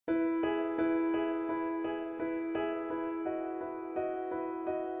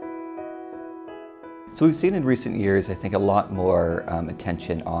So we've seen in recent years, I think, a lot more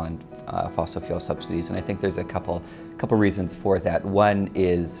attention on fossil fuel subsidies, and I think there's a couple reasons for that. One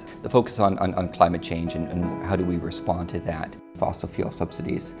is the focus on climate change and how do we respond to that. Fossil fuel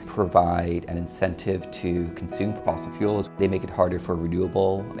subsidies provide an incentive to consume fossil fuels. They make it harder for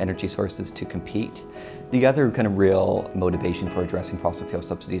renewable energy sources to compete. The other kind of real motivation for addressing fossil fuel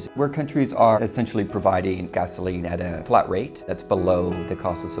subsidies, where countries are essentially providing gasoline at a flat rate that's below the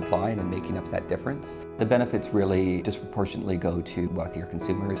cost of supply and making up that difference, the benefits really disproportionately go to wealthier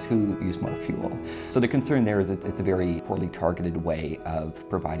consumers who use more fuel. So the concern there is it's a very poorly targeted way of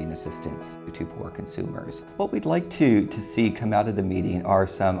providing assistance to poor consumers. What we'd like to see come out of the meeting are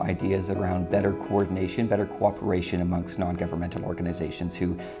some ideas around better coordination, better cooperation amongst non-governmental organizations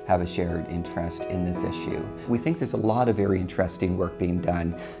who have a shared interest in this issue. We think there's a lot of very interesting work being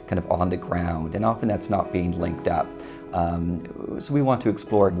done kind of on the ground, and often that's not being linked up. So we want to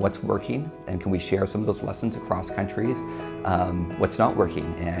explore what's working, and can we share some of those lessons across countries? What's not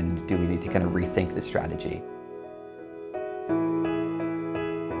working, and do we need to kind of rethink the strategy?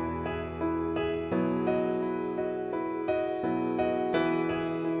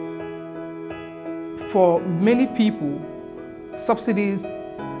 For many people, subsidies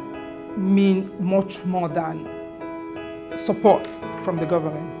mean much more than support from the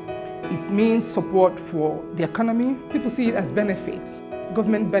government. It means support for the economy. People see it as benefits,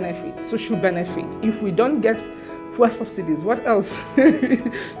 government benefits, social benefits. If we don't get fuel subsidies, what else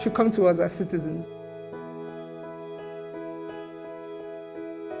should come to us as citizens?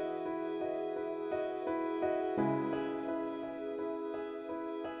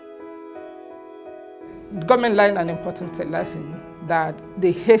 The government learned an important lesson that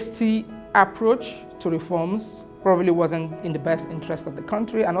the hasty approach to reforms probably wasn't in the best interest of the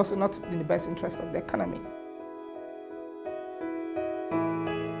country and also not in the best interest of the economy.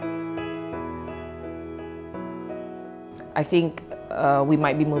 I think we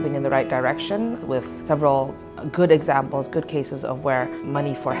might be moving in the right direction with several good examples, good cases of where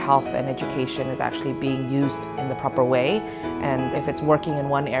money for health and education is actually being used in the proper way. And if it's working in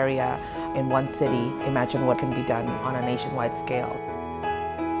one area, in one city, imagine what can be done on a nationwide scale.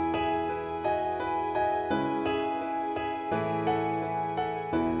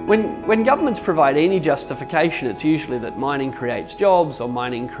 When governments provide any justification, it's usually that mining creates jobs, or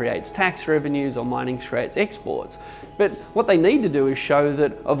mining creates tax revenues, or mining creates exports. But what they need to do is show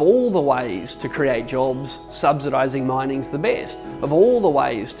that of all the ways to create jobs, subsidising mining's the best. Of all the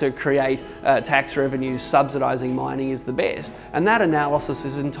ways to create tax revenues, subsidising mining is the best. And that analysis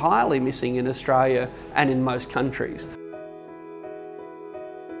is entirely missing in Australia and in most countries.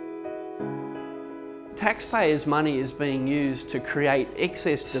 Taxpayers' money is being used to create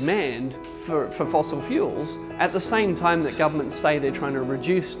excess demand for fossil fuels at the same time that governments say they're trying to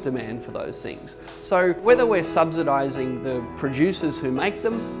reduce demand for those things. So whether we're subsidising the producers who make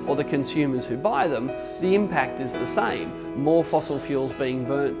them or the consumers who buy them, the impact is the same. More fossil fuels being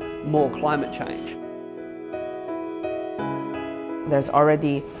burnt, more climate change. There's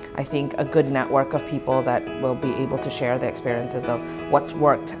already, I think, a good network of people that will be able to share the experiences of what's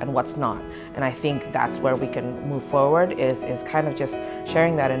worked and what's not. And I think that's where we can move forward, is kind of just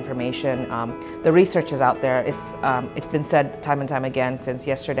sharing that information. The research is out there. It's been said time and time again since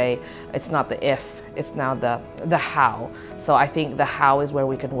yesterday, it's not the if, it's now the how. So I think the how is where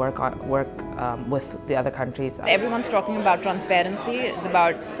we can work with the other countries. Everyone's talking about transparency. It's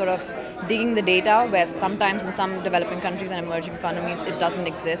about sort of digging the data, where sometimes in some developing countries and emerging economies it doesn't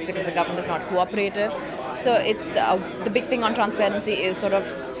exist because the government is not cooperative. So it's the big thing on transparency is sort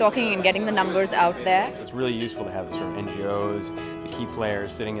of talking and getting the numbers out there. It's really useful to have the sort of NGOs, the key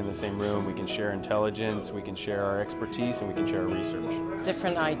players sitting in the same room. We can share intelligence, we can share our expertise, and we can share our research.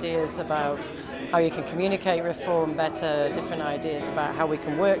 Different ideas about how you can communicate reform better, different ideas about how we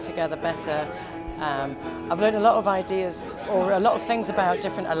can work together better. I've learned a lot of ideas, or a lot of things about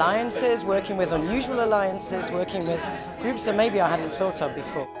different alliances, working with unusual alliances, working with groups that maybe I hadn't thought of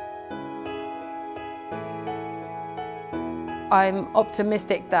before. I'm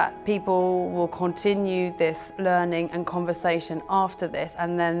optimistic that people will continue this learning and conversation after this,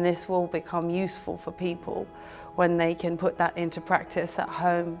 and then this will become useful for people when they can put that into practice at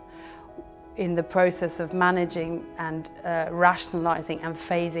home in the process of managing and rationalising and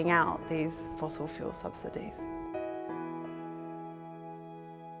phasing out these fossil fuel subsidies.